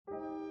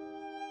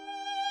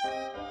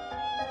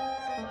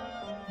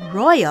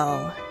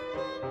royal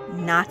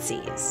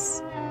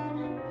Nazis.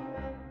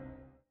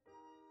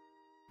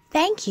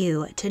 Thank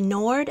you to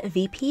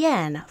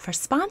NordVPN for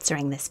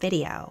sponsoring this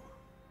video.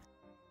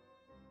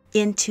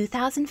 In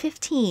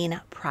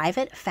 2015,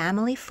 private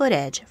family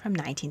footage from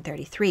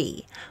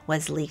 1933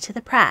 was leaked to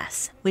the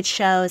press, which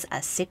shows a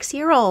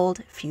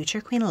 6-year-old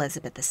future Queen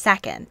Elizabeth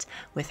II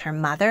with her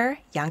mother,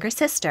 younger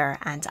sister,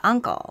 and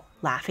uncle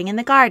laughing in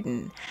the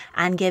garden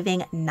and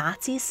giving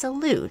Nazi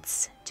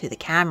salutes to the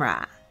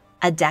camera.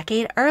 A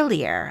decade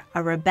earlier,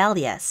 a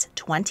rebellious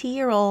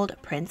 20-year-old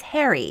Prince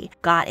Harry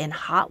got in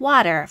hot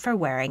water for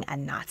wearing a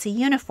Nazi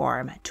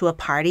uniform to a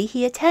party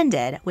he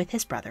attended with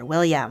his brother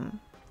William.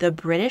 The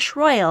British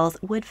royals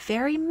would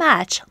very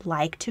much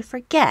like to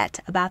forget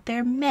about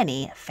their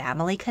many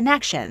family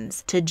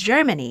connections to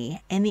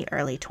Germany in the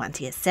early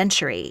 20th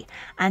century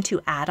and to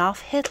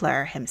Adolf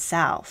Hitler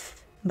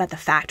himself. But the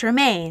fact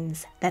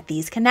remains that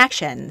these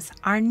connections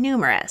are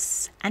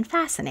numerous and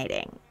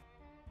fascinating.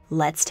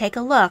 Let's take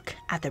a look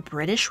at the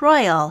British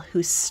royal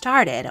who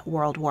started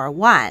World War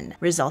I,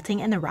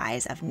 resulting in the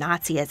rise of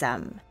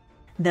Nazism.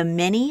 The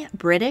many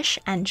British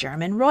and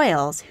German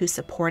royals who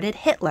supported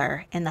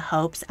Hitler in the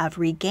hopes of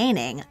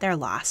regaining their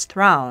lost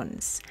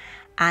thrones,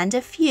 and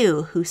a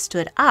few who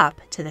stood up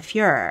to the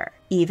Fuhrer,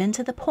 even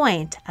to the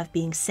point of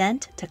being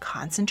sent to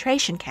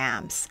concentration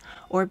camps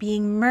or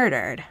being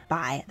murdered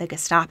by the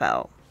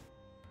Gestapo.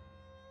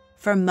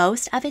 For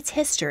most of its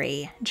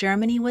history,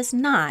 Germany was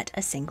not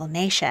a single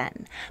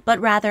nation, but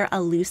rather a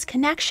loose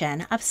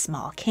connection of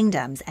small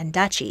kingdoms and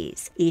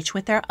duchies, each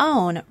with their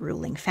own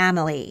ruling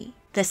family.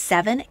 The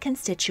 7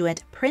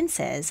 constituent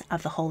princes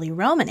of the Holy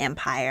Roman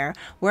Empire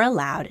were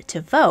allowed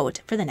to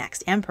vote for the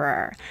next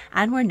emperor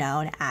and were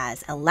known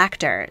as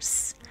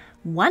electors.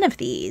 One of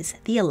these,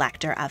 the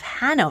Elector of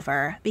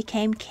Hanover,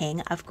 became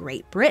King of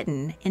Great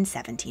Britain in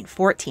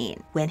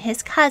 1714, when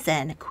his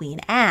cousin, Queen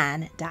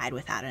Anne, died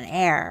without an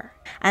heir.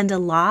 And a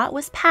law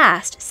was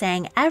passed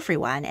saying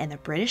everyone in the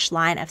British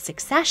line of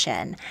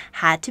succession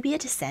had to be a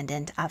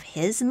descendant of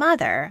his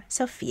mother,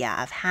 Sophia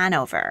of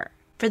Hanover.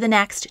 For the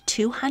next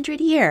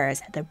 200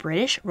 years, the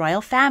British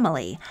royal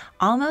family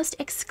almost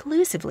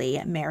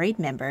exclusively married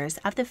members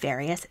of the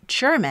various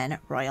German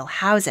royal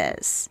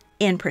houses.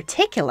 In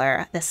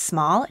particular, the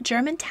small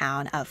German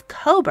town of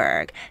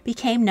Coburg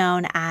became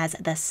known as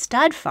the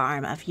stud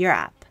farm of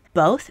Europe.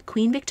 Both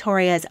Queen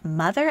Victoria's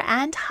mother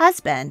and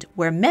husband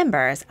were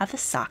members of the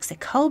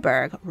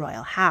Saxe-Coburg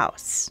royal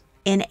house.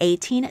 In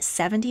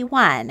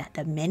 1871,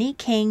 the many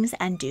kings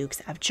and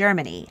dukes of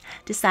Germany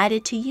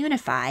decided to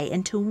unify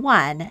into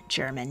one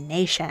German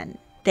nation.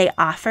 They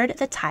offered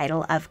the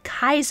title of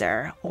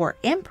Kaiser, or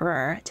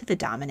Emperor, to the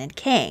dominant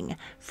king,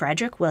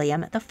 Frederick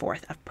William IV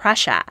of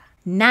Prussia,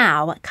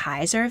 now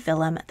Kaiser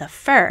Wilhelm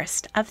I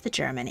of the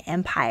German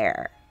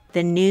Empire.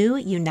 The new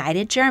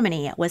united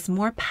Germany was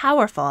more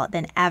powerful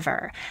than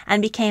ever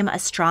and became a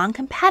strong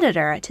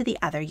competitor to the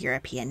other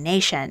European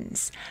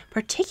nations,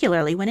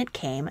 particularly when it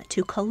came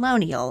to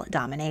colonial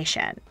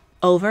domination.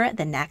 Over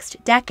the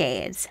next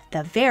decades,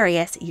 the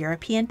various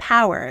European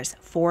powers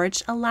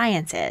forged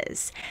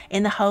alliances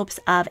in the hopes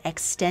of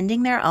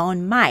extending their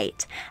own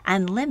might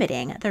and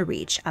limiting the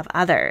reach of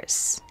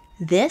others.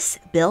 This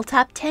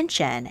built-up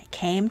tension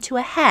came to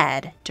a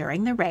head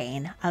during the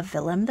reign of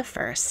Wilhelm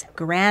I's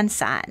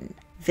grandson,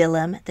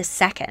 Wilhelm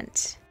II.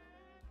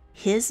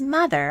 His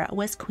mother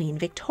was Queen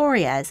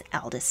Victoria's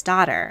eldest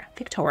daughter,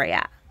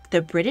 Victoria.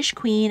 The British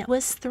queen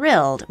was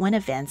thrilled when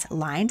events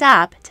lined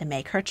up to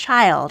make her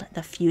child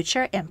the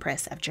future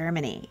Empress of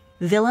Germany.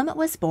 Wilhelm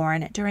was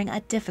born during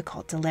a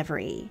difficult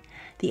delivery.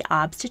 The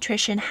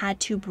obstetrician had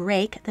to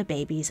break the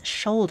baby's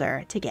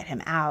shoulder to get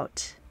him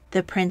out.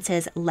 The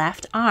prince's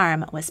left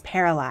arm was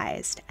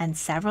paralyzed and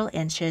several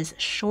inches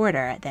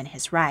shorter than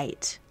his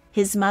right.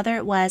 His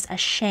mother was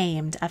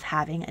ashamed of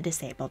having a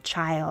disabled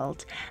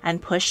child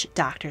and pushed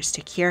doctors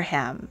to cure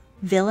him.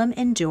 Wilhelm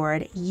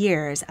endured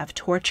years of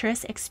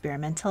torturous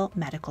experimental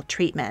medical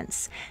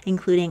treatments,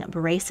 including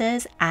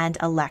braces and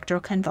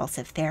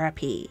electroconvulsive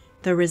therapy.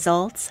 The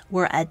results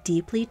were a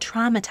deeply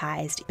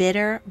traumatized,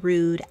 bitter,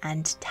 rude,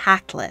 and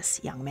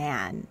tactless young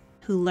man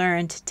who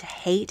learned to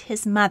hate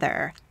his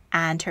mother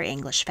and her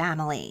English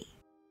family.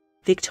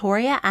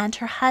 Victoria and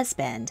her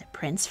husband,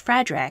 Prince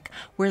Frederick,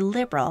 were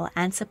liberal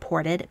and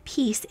supported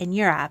peace in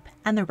Europe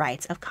and the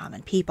rights of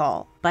common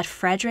people. But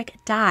Frederick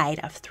died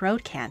of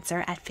throat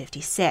cancer at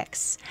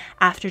 56,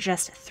 after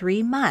just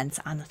 3 months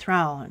on the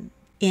throne.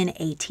 In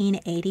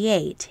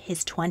 1888,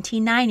 his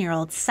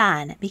 29-year-old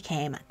son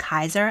became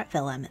Kaiser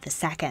Wilhelm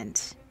II.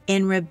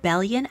 In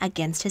rebellion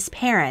against his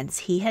parents,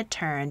 he had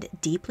turned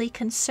deeply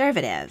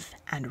conservative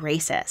and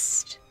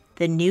racist.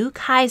 The new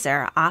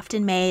Kaiser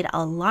often made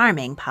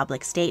alarming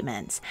public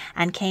statements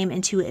and came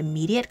into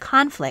immediate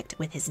conflict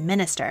with his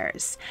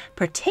ministers,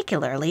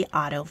 particularly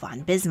Otto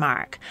von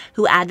Bismarck,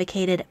 who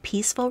advocated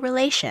peaceful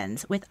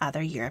relations with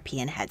other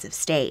European heads of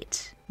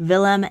state.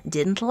 Wilhelm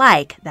didn't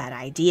like that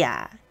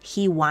idea.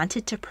 He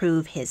wanted to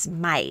prove his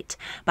might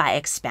by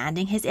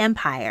expanding his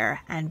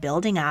empire and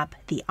building up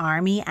the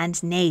army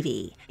and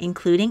navy,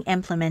 including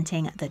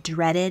implementing the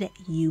dreaded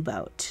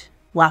U-boat.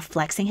 While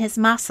flexing his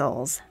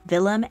muscles,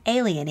 Wilhelm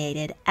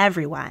alienated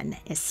everyone,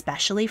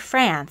 especially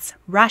France,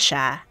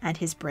 Russia, and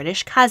his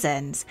British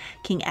cousins,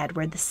 King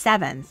Edward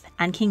VII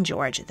and King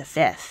George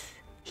V.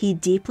 He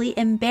deeply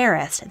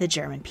embarrassed the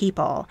German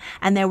people,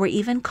 and there were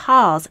even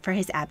calls for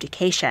his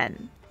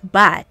abdication.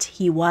 But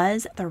he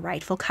was the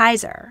rightful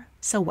Kaiser,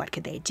 so what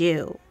could they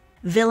do?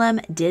 Wilhelm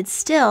did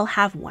still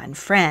have one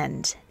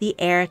friend, the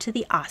heir to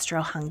the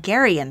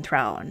Austro-Hungarian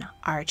throne,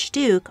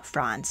 Archduke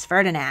Franz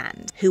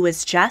Ferdinand, who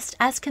was just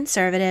as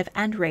conservative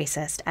and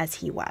racist as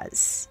he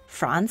was.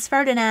 Franz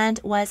Ferdinand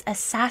was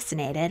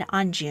assassinated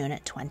on June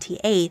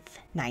 28,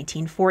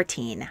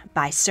 1914,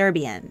 by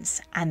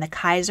Serbians, and the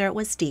Kaiser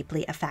was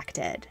deeply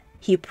affected.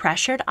 He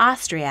pressured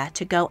Austria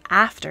to go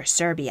after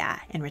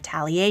Serbia in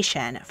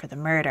retaliation for the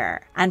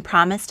murder and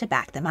promised to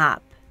back them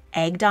up.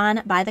 Egged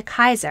on by the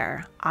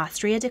Kaiser,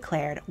 Austria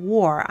declared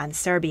war on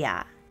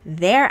Serbia.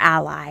 Their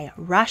ally,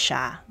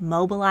 Russia,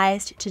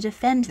 mobilized to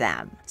defend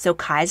them, so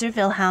Kaiser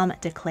Wilhelm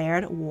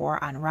declared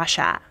war on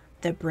Russia.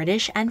 The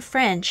British and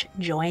French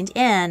joined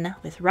in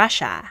with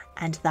Russia,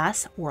 and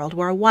thus World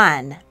War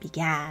I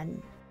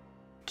began.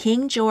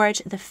 King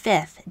George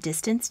V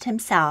distanced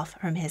himself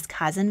from his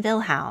cousin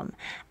Wilhelm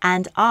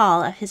and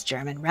all of his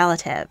German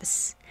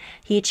relatives.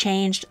 He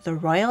changed the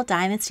royal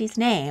dynasty's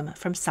name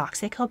from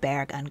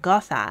Saxe-Coburg and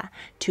Gotha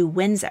to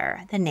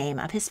Windsor, the name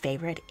of his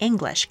favorite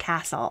English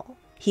castle.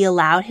 He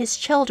allowed his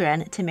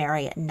children to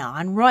marry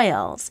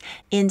non-royals,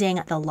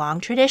 ending the long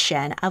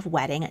tradition of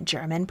wedding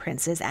German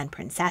princes and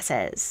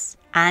princesses.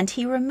 And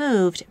he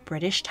removed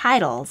British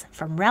titles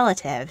from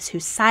relatives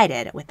who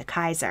sided with the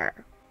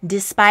Kaiser.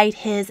 Despite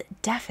his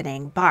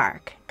deafening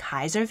bark,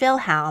 Kaiser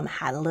Wilhelm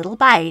had a little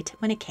bite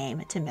when it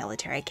came to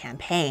military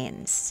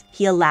campaigns.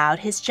 He allowed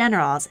his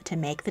generals to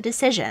make the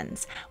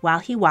decisions while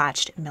he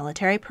watched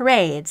military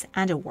parades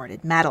and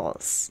awarded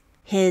medals.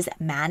 His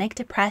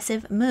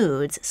manic-depressive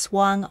moods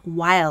swung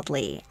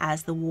wildly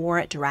as the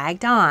war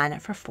dragged on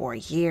for 4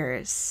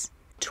 years.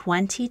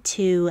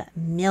 22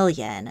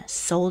 million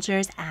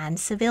soldiers and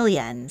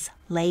civilians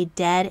lay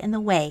dead in the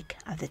wake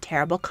of the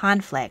terrible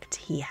conflict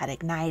he had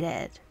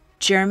ignited.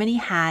 Germany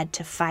had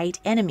to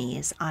fight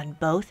enemies on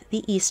both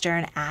the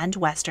eastern and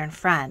western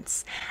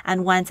fronts,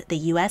 and once the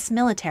U.S.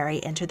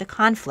 military entered the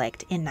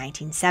conflict in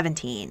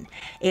 1917,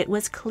 it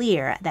was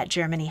clear that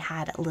Germany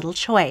had little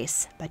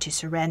choice but to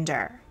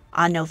surrender.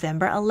 On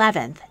November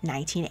 11,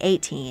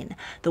 1918,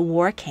 the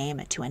war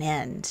came to an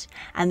end,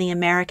 and the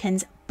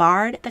Americans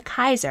barred the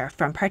Kaiser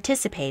from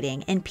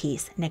participating in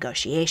peace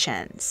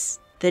negotiations.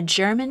 The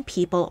German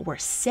people were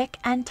sick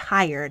and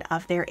tired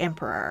of their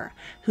emperor,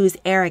 whose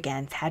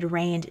arrogance had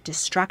rained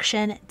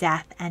destruction,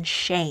 death, and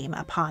shame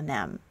upon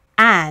them,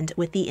 and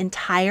with the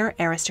entire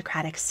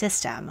aristocratic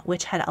system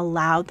which had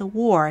allowed the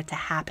war to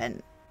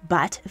happen.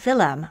 But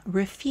Wilhelm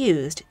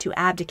refused to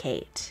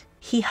abdicate.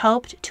 He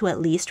hoped to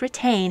at least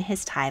retain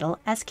his title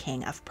as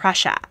King of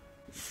Prussia.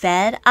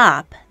 Fed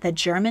up, the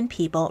German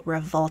people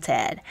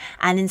revolted,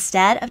 and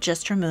instead of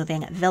just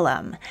removing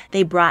Wilhelm,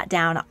 they brought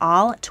down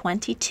all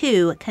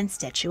 22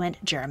 constituent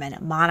German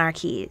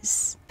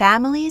monarchies.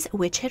 Families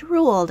which had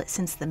ruled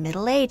since the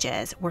Middle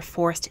Ages were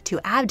forced to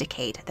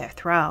abdicate their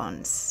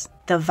thrones.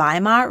 The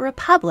Weimar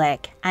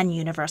Republic and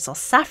universal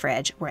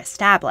suffrage were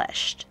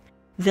established.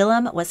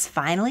 Wilhelm was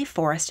finally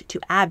forced to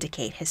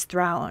abdicate his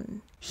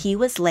throne. He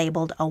was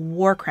labeled a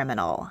war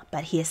criminal,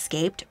 but he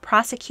escaped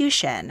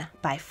prosecution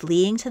by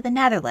fleeing to the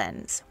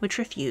Netherlands, which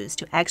refused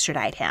to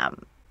extradite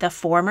him. The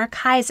former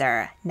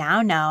Kaiser,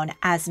 now known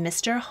as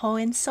Mr.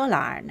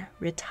 Hohenzollern,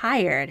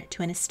 retired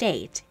to an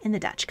estate in the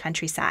Dutch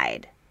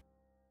countryside.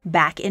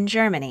 Back in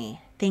Germany,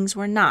 things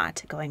were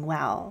not going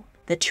well.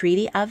 The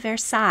Treaty of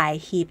Versailles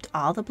heaped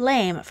all the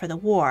blame for the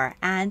war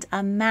and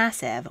a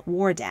massive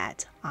war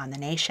debt on the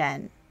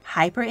nation.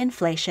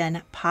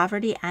 Hyperinflation,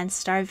 poverty, and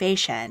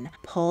starvation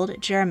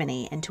pulled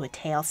Germany into a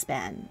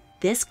tailspin.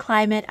 This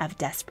climate of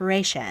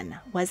desperation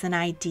was an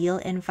ideal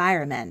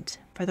environment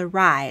for the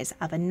rise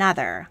of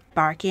another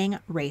barking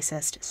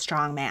racist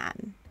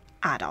strongman,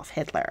 Adolf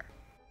Hitler.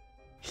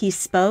 He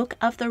spoke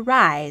of the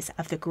rise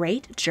of the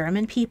great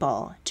German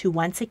people to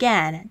once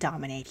again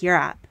dominate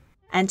Europe,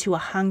 and to a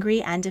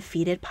hungry and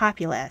defeated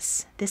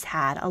populace, this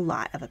had a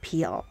lot of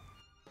appeal.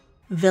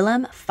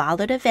 Wilhelm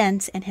followed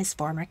events in his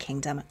former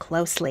kingdom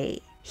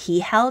closely.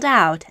 He held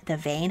out the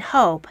vain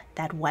hope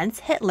that once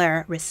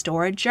Hitler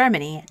restored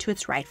Germany to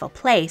its rightful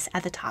place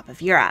at the top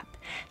of Europe,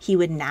 he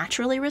would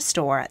naturally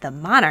restore the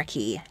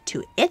monarchy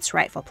to its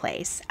rightful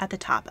place at the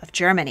top of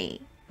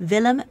Germany.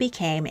 Wilhelm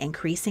became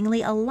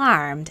increasingly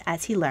alarmed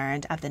as he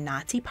learned of the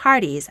Nazi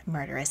Party's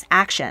murderous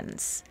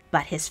actions.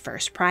 But his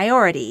first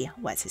priority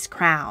was his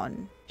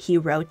crown. He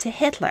wrote to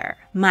Hitler,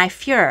 "My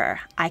Fuhrer,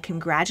 I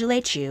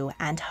congratulate you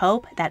and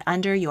hope that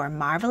under your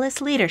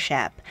marvelous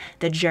leadership,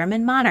 the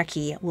German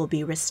monarchy will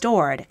be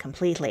restored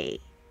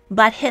completely."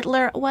 But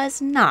Hitler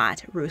was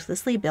not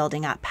ruthlessly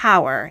building up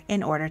power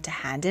in order to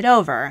hand it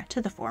over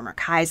to the former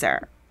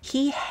Kaiser.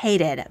 He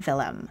hated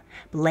Wilhelm,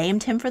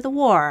 blamed him for the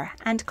war,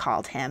 and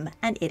called him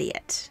an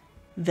idiot.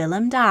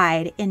 Wilhelm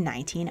died in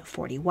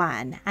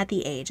 1941 at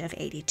the age of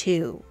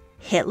 82.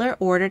 Hitler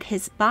ordered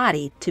his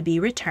body to be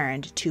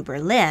returned to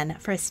Berlin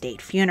for a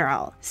state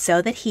funeral so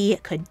that he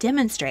could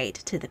demonstrate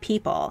to the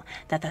people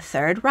that the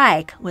Third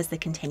Reich was the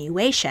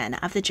continuation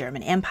of the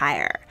German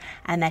Empire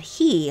and that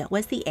he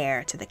was the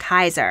heir to the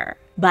Kaiser.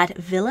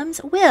 But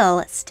Wilhelm's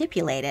will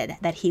stipulated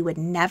that he would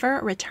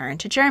never return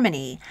to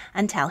Germany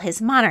until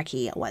his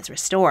monarchy was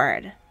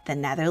restored. The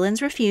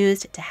Netherlands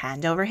refused to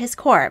hand over his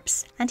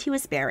corpse, and he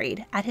was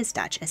buried at his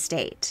Dutch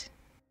estate.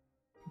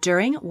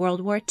 During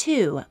World War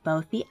II,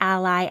 both the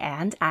Ally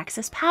and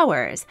Axis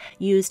powers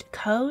used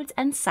codes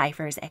and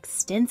ciphers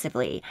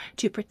extensively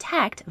to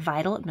protect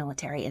vital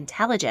military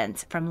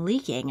intelligence from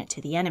leaking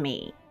to the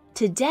enemy.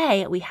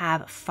 Today, we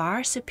have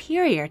far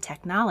superior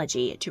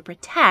technology to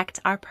protect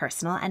our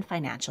personal and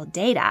financial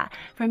data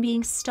from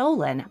being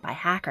stolen by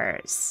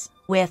hackers.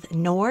 With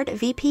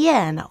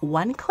NordVPN,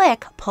 one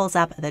click pulls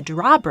up the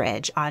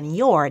drawbridge on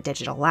your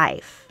digital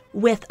life.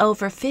 With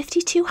over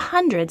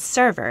 5,200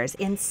 servers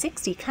in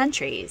 60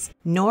 countries,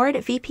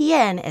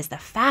 NordVPN is the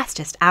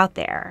fastest out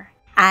there.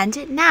 And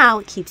it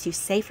now keeps you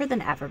safer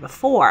than ever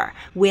before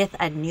with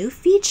a new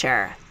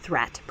feature,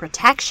 Threat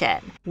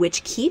Protection,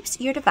 which keeps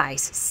your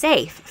device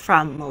safe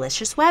from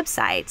malicious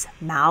websites,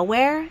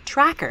 malware,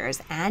 trackers,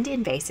 and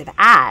invasive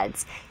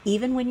ads,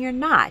 even when you're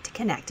not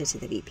connected to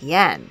the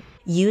VPN.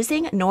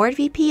 Using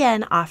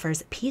NordVPN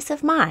offers peace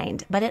of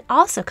mind, but it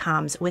also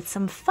comes with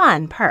some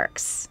fun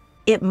perks.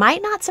 It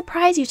might not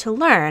surprise you to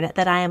learn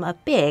that I am a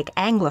big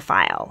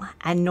Anglophile,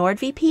 and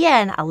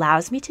NordVPN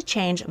allows me to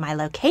change my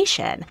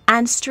location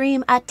and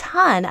stream a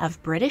ton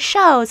of British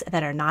shows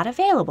that are not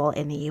available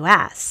in the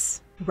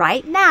US.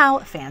 Right now,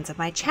 fans of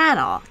my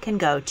channel can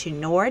go to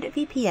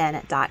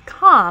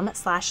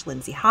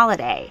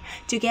nordvpn.com/LindsayHoliday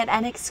to get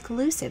an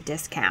exclusive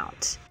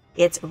discount.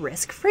 It's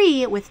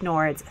risk-free with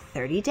Nord's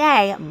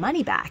 30-day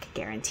money-back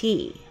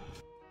guarantee.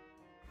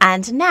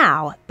 And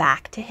now,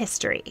 back to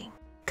history.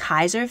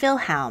 Kaiser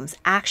Wilhelm's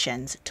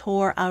actions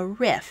tore a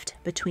rift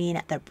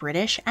between the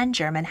British and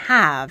German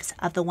halves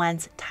of the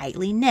once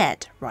tightly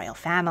knit royal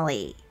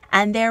family.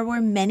 And there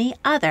were many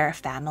other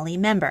family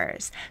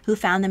members who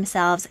found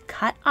themselves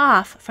cut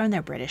off from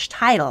their British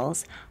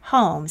titles,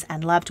 homes,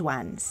 and loved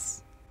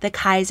ones. The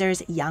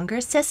Kaiser's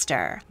younger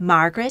sister,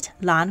 Margaret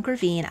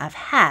Landgravine of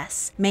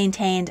Hesse,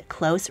 maintained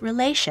close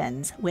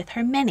relations with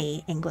her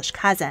many English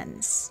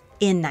cousins.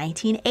 In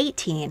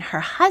 1918,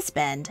 her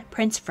husband,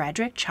 Prince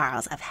Frederick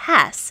Charles of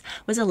Hesse,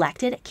 was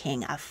elected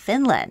King of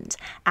Finland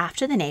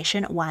after the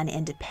nation won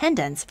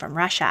independence from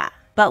Russia.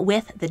 But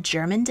with the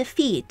German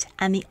defeat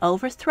and the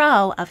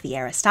overthrow of the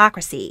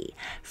aristocracy,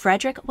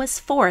 Frederick was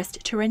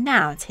forced to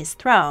renounce his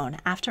throne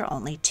after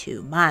only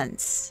 2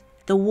 months.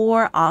 The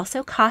war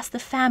also cost the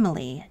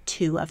family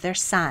 2 of their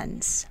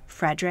sons,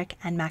 Frederick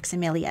and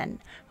Maximilian,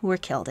 who were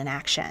killed in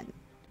action.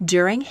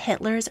 During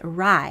Hitler's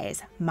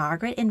rise,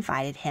 Margaret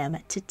invited him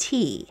to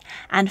tea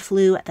and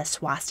flew the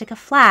swastika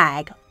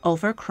flag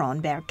over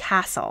Kronberg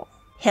Castle.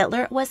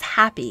 Hitler was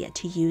happy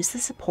to use the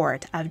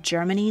support of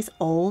Germany's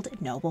old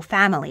noble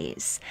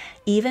families,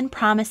 even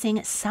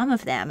promising some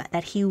of them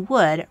that he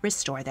would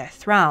restore their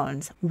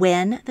thrones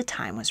when the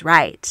time was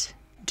right.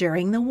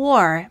 During the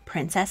war,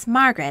 Princess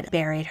Margaret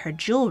buried her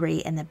jewelry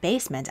in the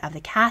basement of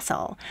the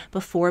castle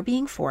before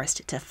being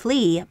forced to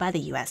flee by the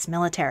U.S.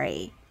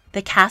 military.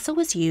 The castle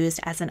was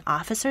used as an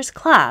officers'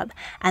 club,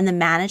 and the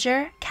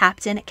manager,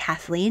 Captain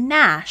Kathleen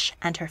Nash,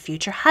 and her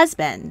future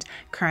husband,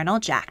 Colonel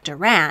Jack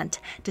Durant,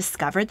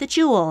 discovered the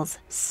jewels,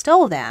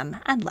 stole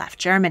them, and left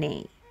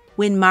Germany.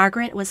 When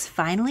Margaret was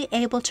finally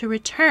able to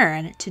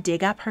return to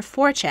dig up her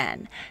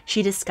fortune,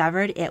 she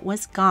discovered it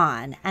was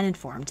gone and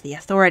informed the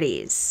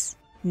authorities.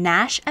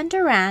 Nash and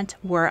Durant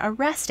were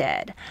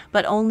arrested,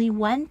 but only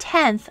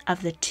 1/10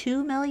 of the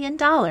 $2 million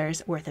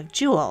worth of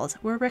jewels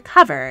were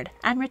recovered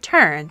and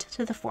returned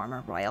to the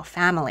former royal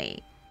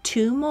family.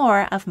 2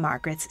 more of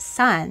Margaret's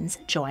sons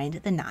joined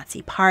the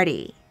Nazi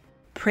Party.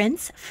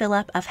 Prince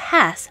Philip of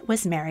Hesse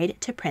was married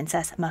to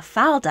Princess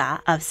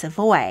Mafalda of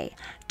Savoy,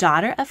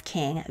 daughter of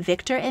King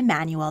Victor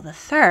Emmanuel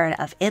III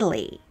of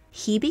Italy.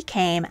 He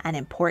became an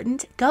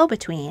important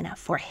go-between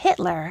for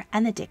Hitler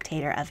and the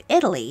dictator of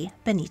Italy,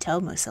 Benito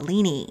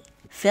Mussolini.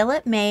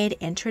 Philip made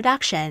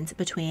introductions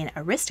between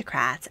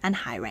aristocrats and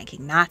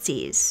high-ranking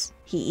Nazis.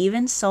 He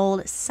even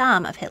sold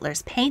some of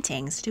Hitler's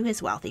paintings to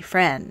his wealthy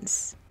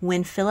friends.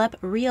 When Philip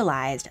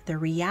realized the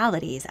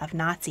realities of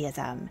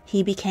Nazism,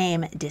 he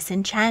became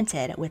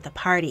disenchanted with the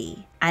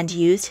party and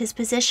used his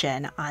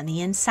position on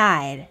the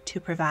inside to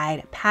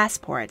provide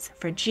passports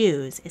for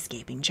Jews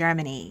escaping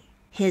Germany.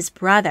 His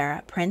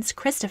brother, Prince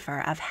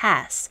Christopher of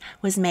Hesse,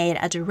 was made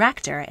a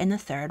director in the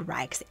Third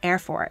Reich's Air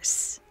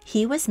Force.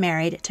 He was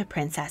married to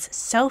Princess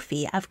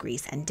Sophie of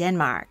Greece and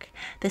Denmark,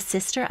 the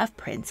sister of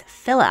Prince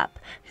Philip,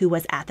 who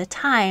was at the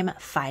time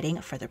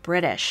fighting for the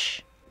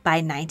British. By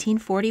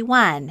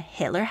 1941,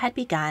 Hitler had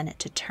begun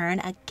to turn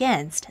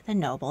against the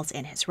nobles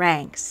in his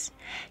ranks.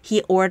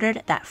 He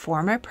ordered that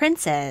former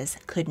princes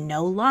could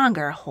no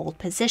longer hold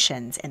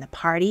positions in the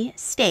party,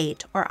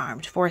 state, or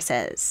armed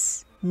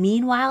forces.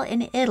 Meanwhile,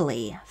 in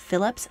Italy,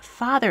 Philip's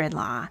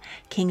father-in-law,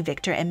 King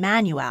Victor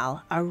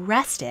Emmanuel,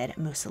 arrested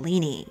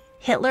Mussolini.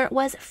 Hitler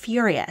was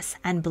furious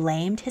and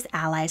blamed his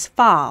allies'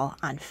 fall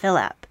on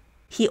Philip.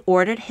 He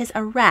ordered his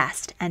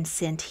arrest and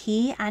sent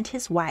he and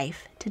his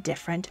wife to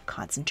different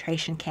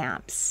concentration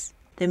camps.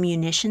 The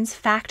munitions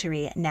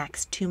factory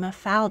next to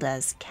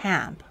Mafalda's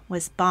camp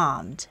was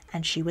bombed,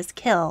 and she was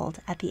killed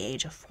at the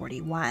age of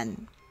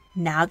 41.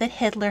 Now that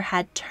Hitler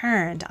had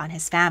turned on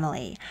his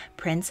family,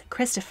 Prince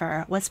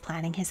Christopher was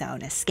planning his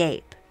own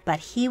escape, but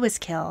he was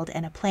killed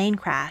in a plane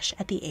crash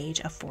at the age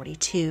of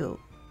 42.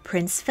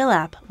 Prince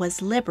Philip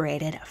was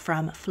liberated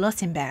from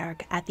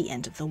Flossenburg at the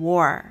end of the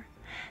war.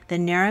 The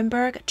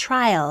Nuremberg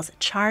trials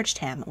charged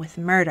him with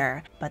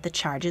murder, but the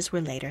charges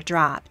were later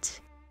dropped.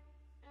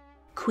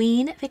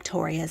 Queen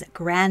Victoria's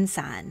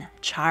grandson,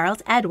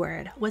 Charles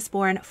Edward, was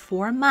born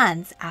 4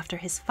 months after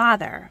his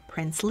father,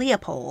 Prince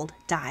Leopold,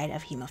 died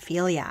of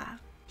hemophilia.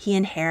 He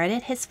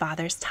inherited his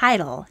father's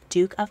title,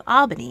 Duke of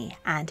Albany,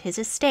 and his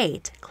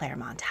estate,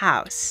 Claremont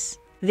House.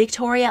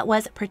 Victoria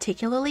was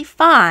particularly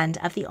fond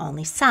of the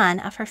only son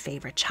of her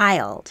favorite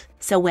child.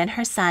 So when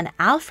her son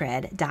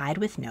Alfred died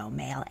with no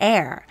male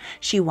heir,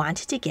 she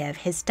wanted to give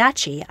his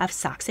duchy of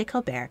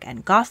Saxe-Coburg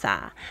and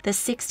Gotha. The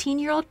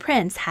 16-year-old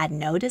prince had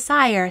no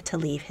desire to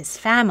leave his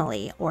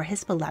family or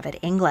his beloved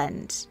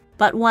England.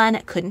 But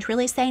one couldn't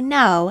really say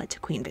no to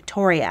Queen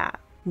Victoria.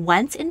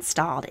 Once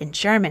installed in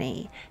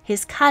Germany,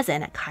 his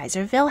cousin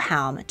Kaiser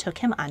Wilhelm took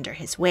him under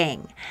his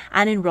wing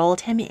and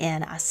enrolled him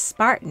in a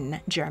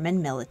Spartan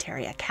German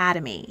military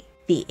academy.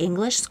 The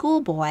English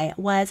schoolboy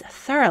was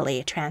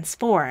thoroughly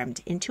transformed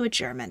into a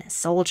German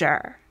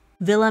soldier.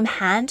 Wilhelm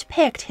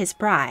hand-picked his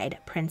bride,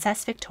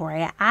 Princess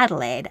Victoria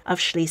Adelaide of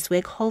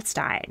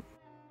Schleswig-Holstein.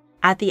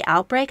 At the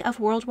outbreak of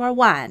World War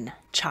I,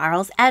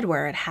 Charles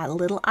Edward had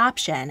little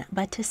option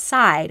but to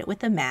side with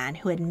the man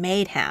who had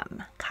made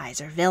him,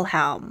 Kaiser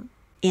Wilhelm.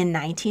 In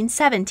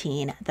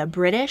 1917, the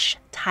British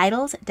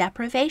Titles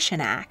Deprivation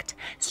Act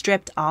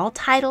stripped all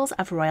titles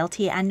of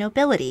royalty and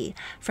nobility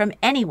from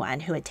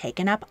anyone who had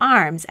taken up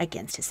arms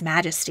against His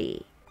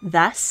Majesty.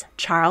 Thus,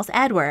 Charles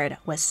Edward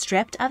was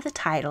stripped of the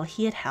title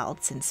he had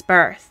held since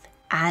birth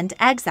and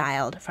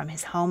exiled from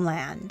his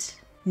homeland.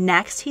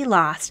 Next, he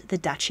lost the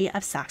Duchy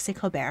of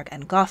Saxe-Coburg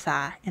and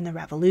Gotha in the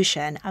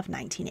Revolution of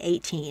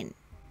 1918.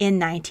 In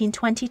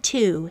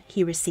 1922,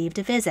 he received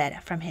a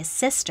visit from his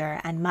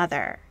sister and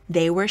mother.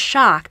 They were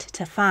shocked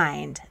to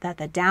find that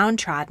the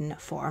downtrodden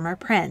former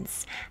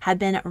prince had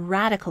been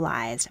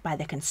radicalized by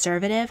the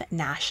conservative,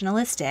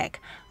 nationalistic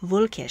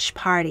Völkisch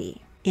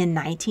Party. In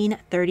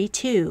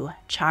 1932,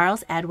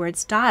 Charles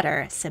Edward's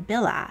daughter,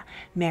 Sibylla,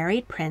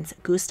 married Prince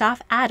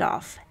Gustav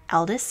Adolf,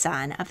 eldest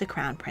son of the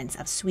Crown Prince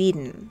of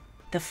Sweden.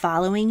 The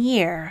following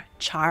year,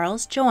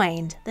 Charles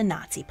joined the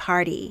Nazi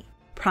Party,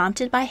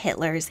 prompted by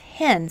Hitler's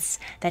hints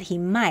that he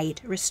might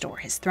restore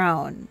his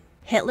throne.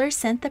 Hitler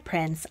sent the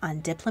prince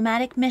on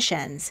diplomatic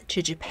missions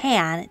to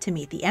Japan to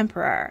meet the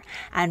emperor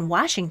and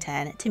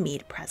Washington to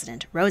meet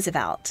President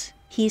Roosevelt.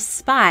 He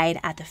spied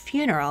at the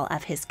funeral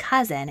of his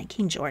cousin,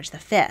 King George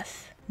V.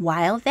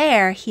 While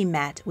there, he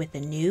met with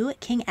the new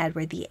King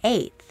Edward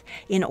VIII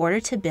in order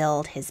to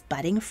build his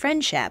budding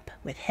friendship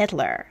with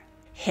Hitler.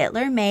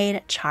 Hitler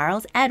made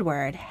Charles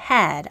Edward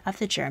head of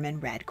the German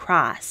Red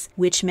Cross,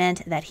 which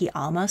meant that he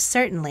almost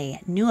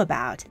certainly knew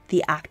about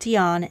the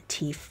Aktion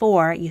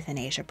T4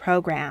 euthanasia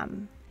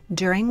program,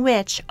 during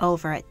which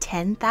over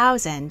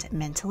 10,000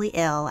 mentally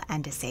ill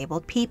and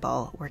disabled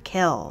people were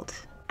killed.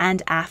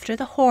 And after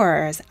the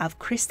horrors of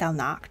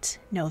Kristallnacht,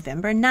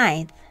 November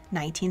 9,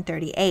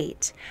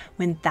 1938,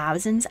 when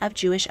thousands of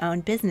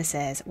Jewish-owned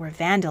businesses were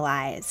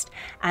vandalized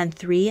and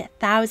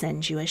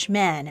 3,000 Jewish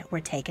men were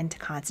taken to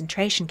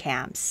concentration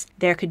camps,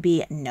 there could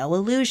be no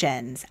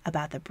illusions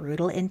about the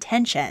brutal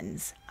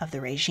intentions of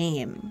the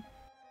regime.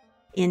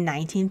 In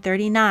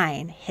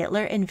 1939,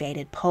 Hitler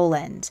invaded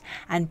Poland,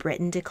 and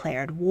Britain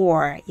declared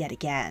war yet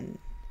again.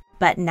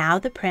 But now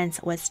the prince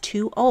was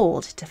too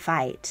old to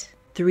fight.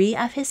 3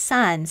 of his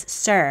sons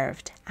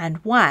served,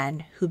 and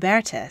one,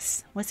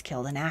 Hubertus, was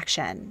killed in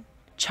action.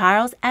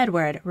 Charles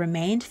Edward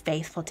remained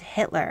faithful to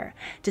Hitler,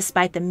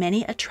 despite the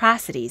many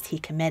atrocities he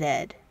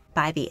committed.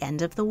 By the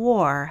end of the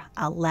war,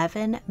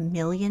 11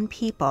 million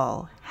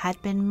people had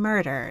been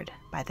murdered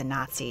by the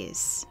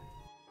Nazis.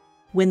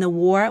 When the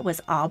war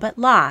was all but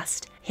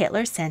lost,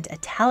 Hitler sent a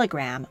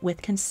telegram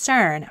with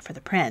concern for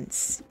the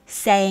prince,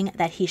 saying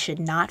that he should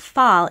not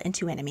fall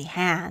into enemy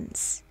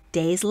hands.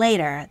 Days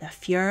later, the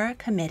Fuhrer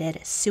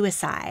committed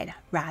suicide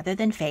rather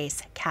than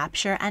face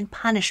capture and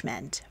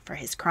punishment for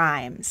his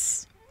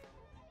crimes.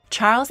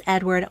 Charles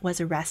Edward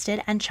was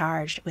arrested and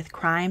charged with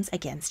crimes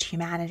against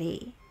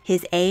humanity.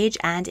 His age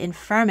and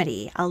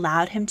infirmity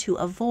allowed him to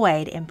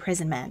avoid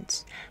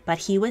imprisonment, but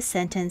he was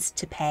sentenced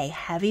to pay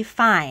heavy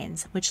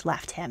fines which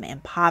left him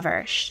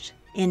impoverished.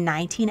 In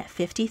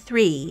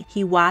 1953,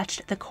 he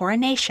watched the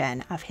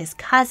coronation of his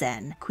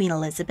cousin, Queen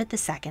Elizabeth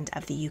II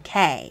of the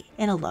UK,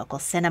 in a local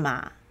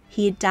cinema.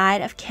 He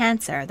died of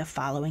cancer the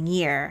following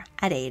year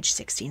at age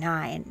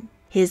 69.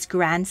 His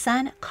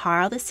grandson,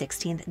 Karl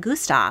XVI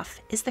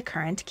Gustav, is the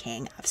current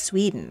king of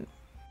Sweden.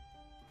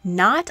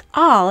 Not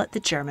all the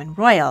German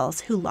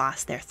royals who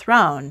lost their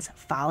thrones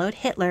followed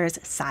Hitler's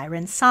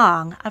siren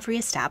song of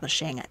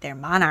reestablishing their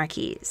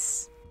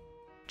monarchies.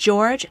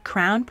 George,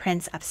 Crown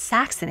Prince of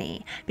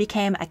Saxony,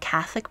 became a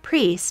Catholic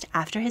priest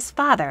after his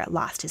father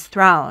lost his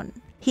throne.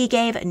 He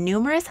gave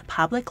numerous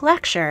public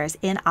lectures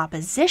in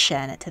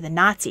opposition to the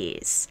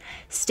Nazis,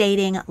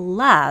 stating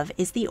love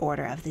is the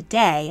order of the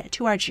day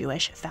to our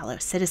Jewish fellow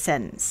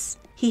citizens.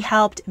 He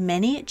helped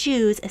many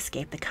Jews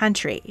escape the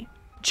country.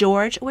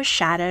 George was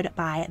shadowed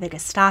by the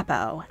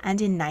Gestapo, and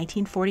in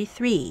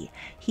 1943,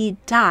 he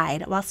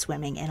died while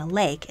swimming in a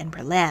lake in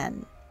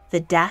Berlin. The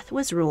death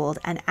was ruled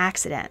an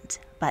accident,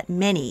 but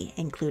many,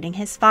 including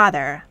his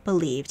father,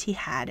 believed he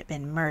had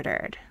been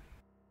murdered.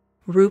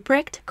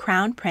 Ruprecht,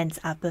 Crown Prince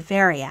of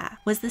Bavaria,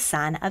 was the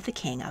son of the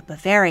King of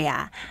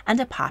Bavaria and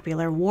a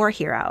popular war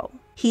hero.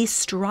 He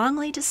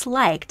strongly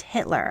disliked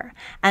Hitler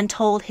and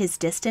told his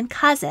distant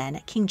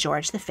cousin, King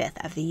George V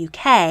of the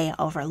UK,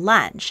 over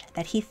lunch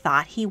that he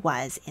thought he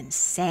was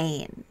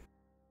insane.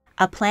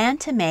 A plan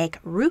to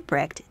make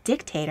Ruprecht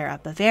dictator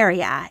of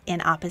Bavaria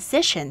in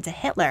opposition to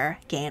Hitler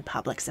gained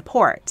public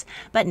support,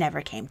 but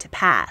never came to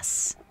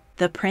pass.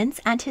 The prince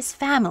and his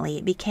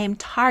family became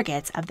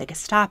targets of the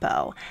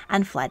Gestapo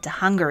and fled to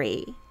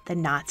Hungary. The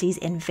Nazis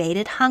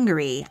invaded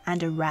Hungary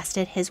and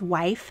arrested his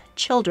wife,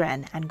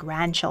 children, and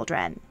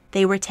grandchildren.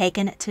 They were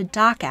taken to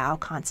Dachau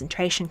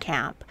concentration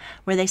camp,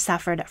 where they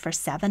suffered for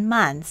 7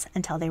 months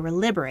until they were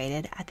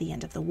liberated at the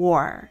end of the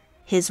war.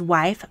 His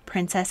wife,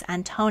 Princess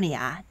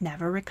Antonia,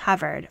 never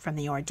recovered from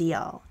the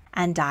ordeal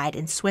and died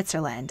in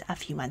Switzerland a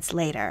few months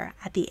later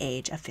at the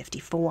age of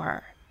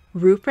 54.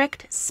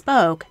 Ruprecht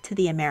spoke to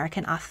the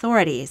American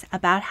authorities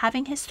about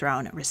having his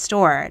throne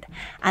restored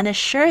and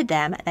assured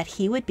them that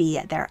he would be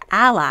their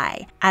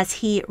ally as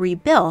he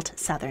rebuilt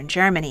southern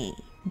Germany.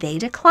 They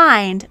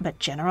declined, but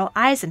General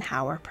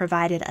Eisenhower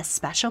provided a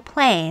special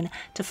plane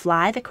to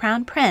fly the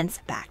Crown Prince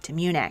back to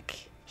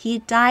Munich. He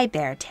died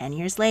there 10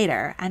 years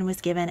later and was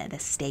given the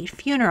state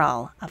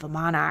funeral of a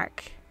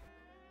monarch.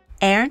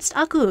 Ernst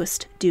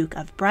August, Duke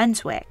of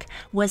Brunswick,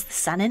 was the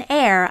son and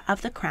heir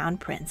of the Crown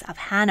Prince of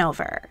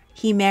Hanover.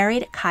 He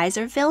married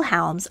Kaiser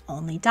Wilhelm's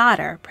only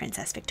daughter,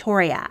 Princess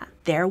Victoria.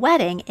 Their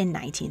wedding in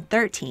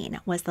 1913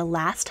 was the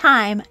last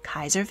time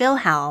Kaiser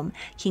Wilhelm,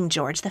 King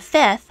George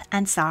V,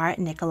 and Tsar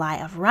Nikolai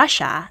of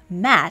Russia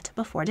met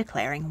before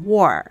declaring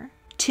war.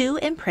 2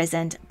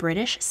 imprisoned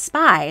British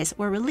spies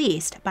were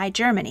released by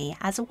Germany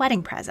as a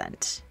wedding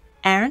present.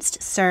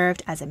 Ernst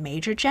served as a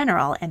major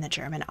general in the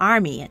German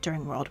army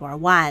during World War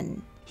I.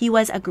 He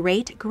was a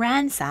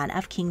great-grandson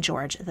of King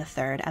George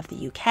III of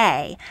the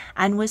UK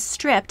and was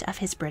stripped of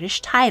his British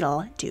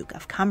title, Duke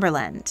of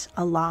Cumberland,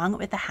 along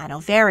with the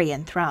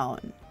Hanoverian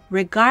throne.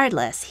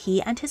 Regardless,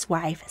 he and his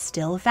wife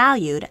still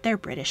valued their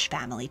British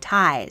family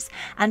ties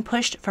and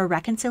pushed for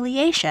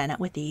reconciliation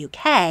with the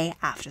UK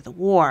after the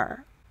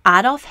war.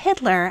 Adolf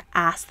Hitler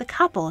asked the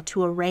couple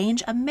to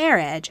arrange a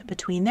marriage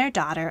between their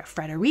daughter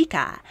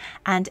Frederica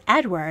and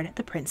Edward,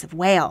 the Prince of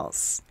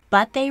Wales.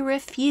 But they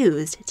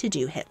refused to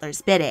do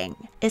Hitler's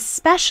bidding,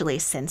 especially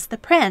since the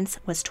prince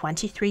was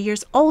 23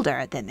 years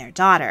older than their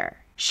daughter.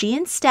 She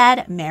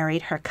instead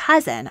married her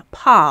cousin,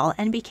 Paul,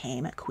 and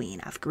became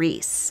Queen of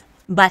Greece.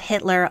 But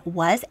Hitler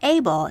was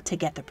able to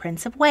get the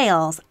Prince of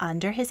Wales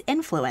under his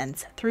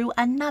influence through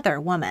another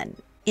woman.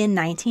 In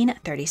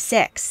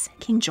 1936,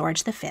 King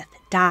George V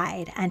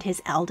died, and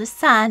his eldest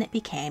son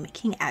became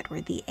King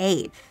Edward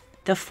VIII.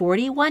 The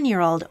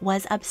 41-year-old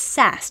was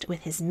obsessed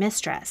with his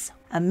mistress,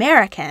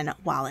 American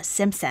Wallis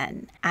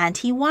Simpson, and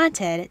he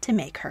wanted to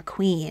make her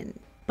queen.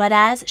 But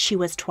as she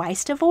was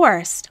twice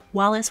divorced,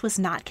 Wallis was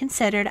not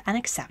considered an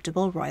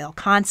acceptable royal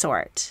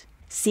consort.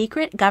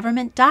 Secret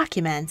government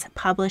documents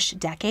published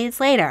decades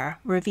later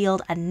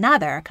revealed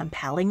another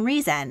compelling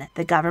reason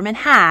the government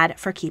had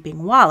for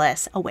keeping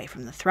Wallis away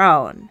from the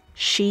throne.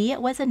 She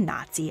was a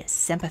Nazi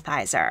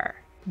sympathizer.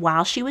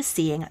 While she was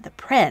seeing the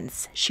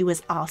prince, she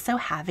was also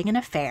having an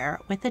affair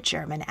with the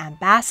German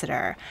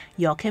ambassador,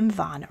 Joachim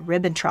von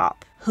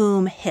Ribbentrop,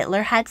 whom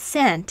Hitler had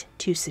sent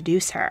to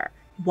seduce her.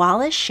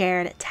 Wallis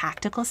shared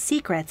tactical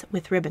secrets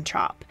with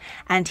Ribbentrop,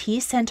 and he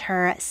sent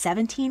her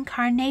 17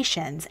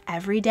 carnations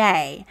every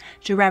day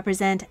to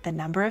represent the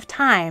number of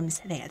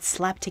times they had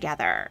slept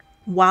together.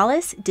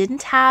 Wallis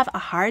didn't have a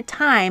hard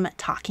time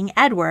talking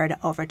Edward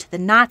over to the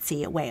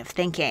Nazi way of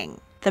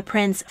thinking. The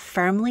prince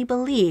firmly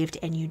believed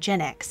in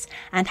eugenics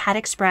and had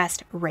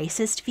expressed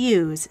racist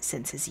views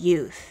since his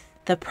youth.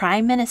 The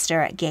prime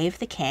minister gave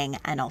the king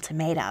an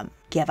ultimatum: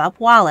 give up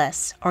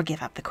Wallis or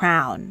give up the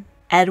crown.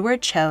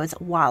 Edward chose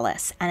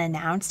Wallis and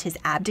announced his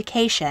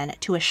abdication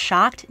to a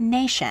shocked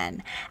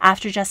nation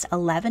after just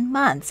 11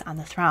 months on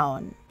the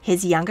throne.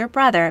 His younger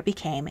brother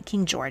became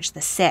King George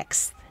VI.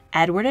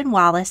 Edward and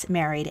Wallis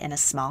married in a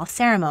small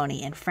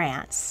ceremony in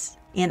France.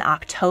 In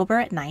October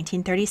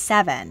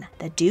 1937,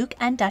 the Duke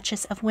and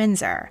Duchess of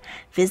Windsor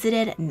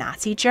visited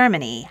Nazi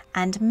Germany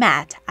and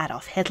met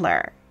Adolf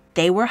Hitler.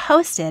 They were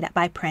hosted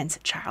by Prince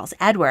Charles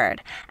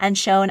Edward and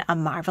shown a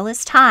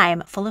marvelous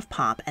time full of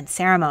pomp and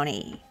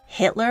ceremony.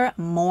 Hitler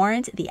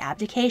mourned the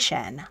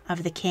abdication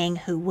of the king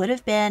who would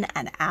have been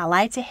an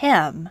ally to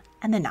him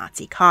and the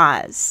Nazi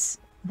cause.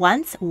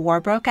 Once war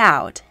broke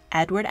out,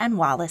 Edward and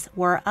Wallis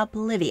were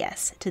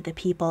oblivious to the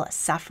people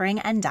suffering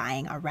and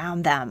dying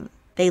around them.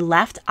 They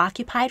left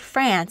occupied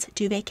France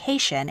to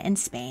vacation in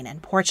Spain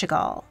and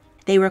Portugal.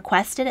 They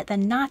requested the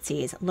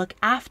Nazis look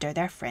after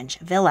their French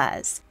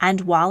villas,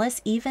 and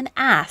Wallis even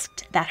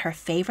asked that her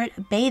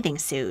favorite bathing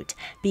suit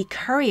be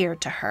couriered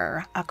to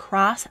her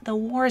across the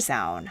war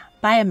zone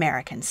by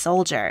American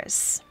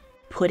soldiers.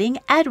 Putting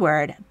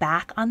Edward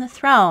back on the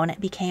throne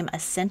became a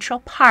central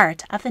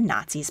part of the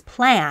Nazis'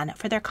 plan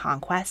for their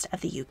conquest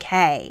of the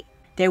UK.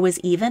 There was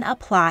even a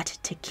plot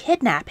to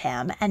kidnap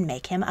him and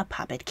make him a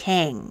puppet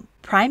king.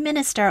 Prime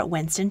Minister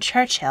Winston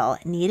Churchill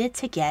needed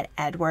to get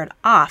Edward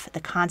off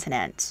the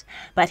continent,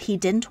 but he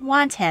didn't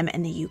want him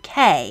in the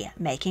UK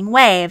making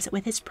waves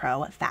with his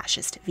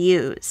pro-fascist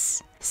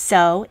views.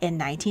 So, in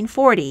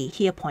 1940,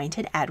 he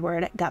appointed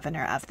Edward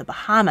governor of the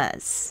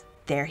Bahamas.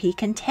 There he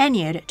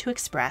continued to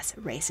express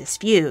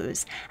racist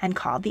views and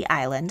called the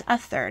island a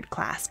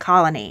third-class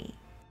colony.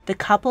 The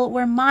couple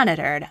were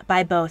monitored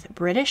by both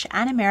British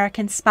and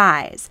American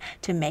spies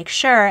to make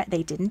sure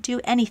they didn't do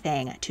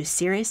anything to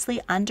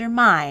seriously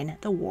undermine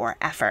the war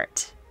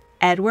effort.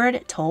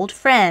 Edward told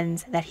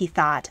friends that he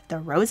thought the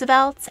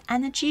Roosevelts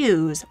and the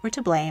Jews were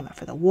to blame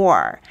for the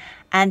war,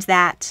 and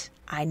that,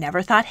 "I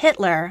never thought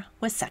Hitler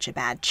was such a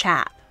bad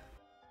chap."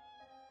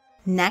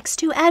 Next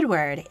to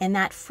Edward in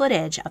that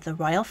footage of the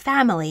royal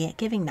family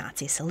giving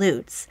Nazi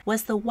salutes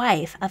was the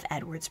wife of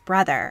Edward's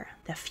brother,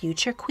 the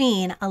future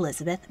Queen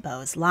Elizabeth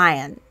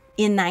Bowes-Lyon.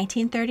 In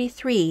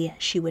 1933,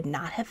 she would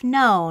not have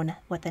known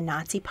what the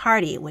Nazi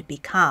Party would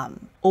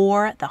become,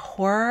 or the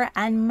horror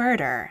and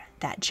murder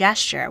that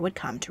gesture would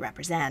come to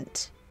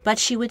represent. But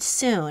she would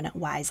soon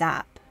wise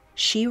up.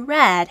 She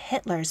read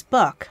Hitler's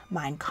book,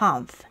 Mein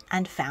Kampf,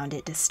 and found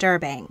it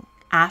disturbing.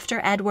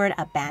 After Edward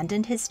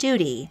abandoned his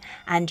duty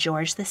and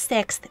George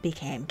VI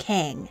became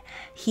king,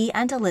 he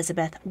and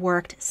Elizabeth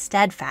worked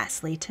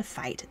steadfastly to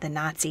fight the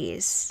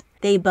Nazis.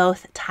 They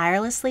both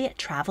tirelessly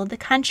traveled the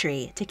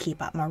country to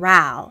keep up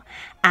morale,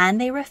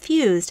 and they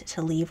refused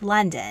to leave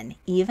London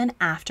even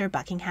after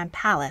Buckingham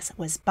Palace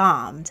was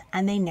bombed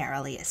and they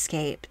narrowly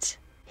escaped.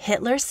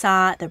 Hitler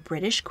saw the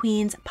British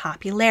Queen's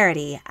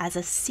popularity as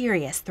a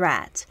serious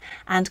threat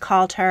and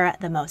called her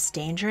the most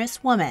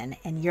dangerous woman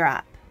in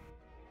Europe.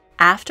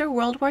 After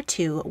World War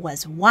II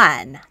was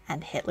won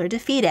and Hitler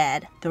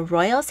defeated, the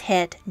royals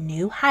hit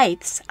new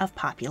heights of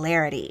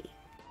popularity.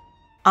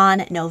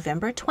 On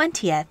November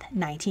 20th,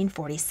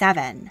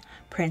 1947,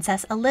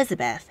 Princess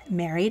Elizabeth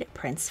married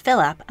Prince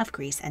Philip of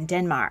Greece and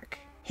Denmark.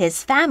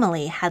 His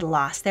family had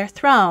lost their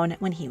throne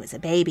when he was a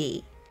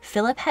baby.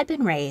 Philip had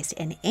been raised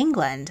in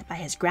England by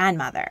his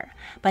grandmother,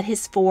 but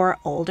his 4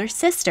 older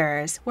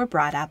sisters were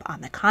brought up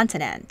on the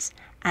continent,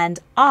 and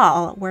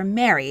all were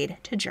married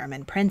to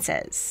German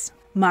princes.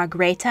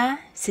 Margrethe,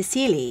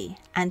 Cecily,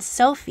 and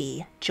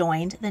Sophie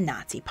joined the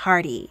Nazi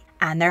Party,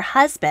 and their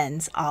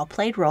husbands all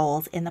played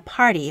roles in the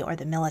party or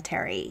the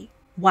military,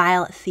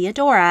 while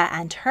Theodora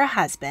and her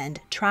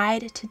husband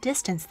tried to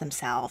distance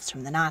themselves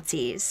from the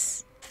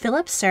Nazis.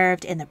 Philip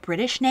served in the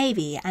British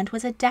Navy and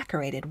was a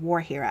decorated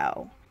war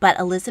hero, but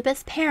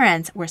Elizabeth's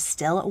parents were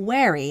still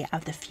wary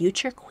of the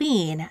future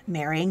queen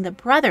marrying the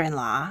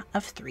brother-in-law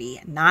of 3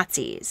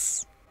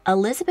 Nazis.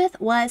 Elizabeth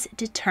was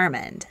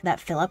determined that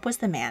Philip was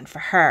the man for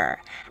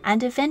her,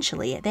 and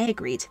eventually they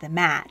agreed to the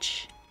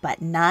match.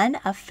 But none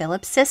of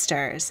Philip's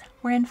sisters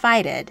were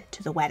invited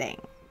to the wedding.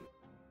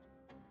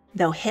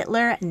 Though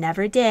Hitler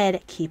never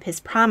did keep his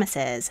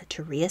promises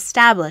to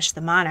reestablish the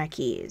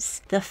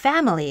monarchies, the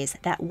families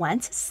that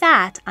once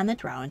sat on the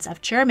thrones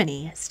of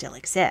Germany still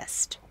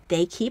exist.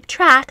 They keep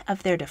track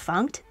of their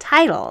defunct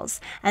titles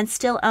and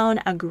still own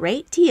a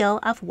great deal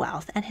of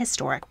wealth and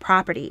historic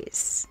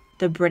properties.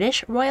 The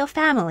British royal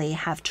family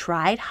have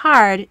tried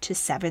hard to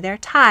sever their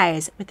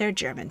ties with their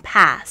German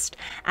past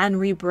and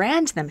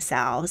rebrand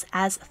themselves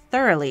as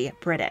thoroughly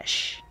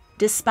British.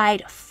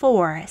 Despite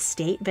 4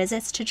 state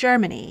visits to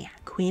Germany,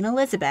 Queen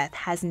Elizabeth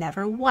has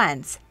never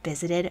once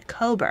visited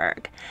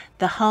Coburg,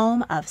 the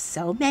home of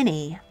so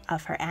many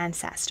of her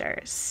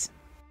ancestors.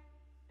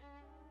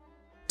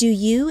 Do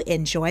you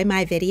enjoy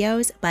my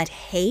videos but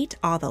hate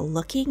all the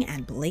looking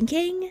and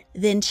blinking?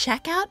 Then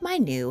check out my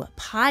new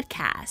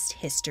podcast,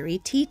 History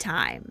Tea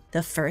Time.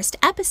 The first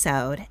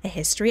episode, A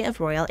History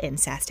of Royal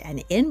Incest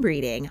and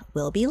Inbreeding,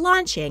 will be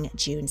launching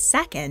June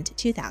 2nd,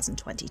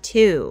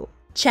 2022.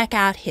 Check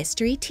out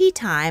History Tea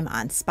Time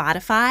on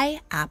Spotify,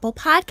 Apple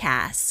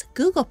Podcasts,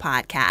 Google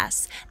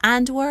Podcasts,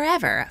 and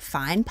wherever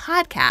fine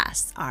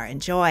podcasts are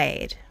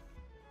enjoyed.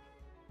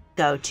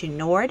 Go to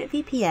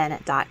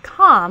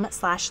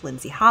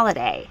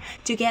nordvpn.com/LindsayHoliday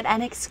to get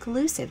an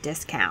exclusive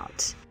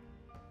discount.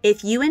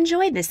 If you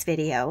enjoyed this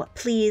video,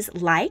 please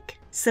like,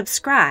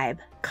 subscribe,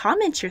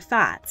 comment your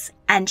thoughts,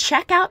 and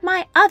check out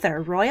my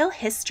other royal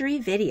history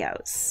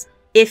videos.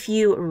 If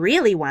you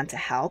really want to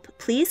help,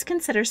 please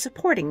consider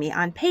supporting me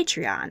on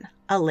Patreon.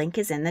 A link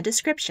is in the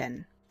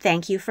description.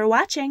 Thank you for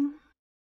watching.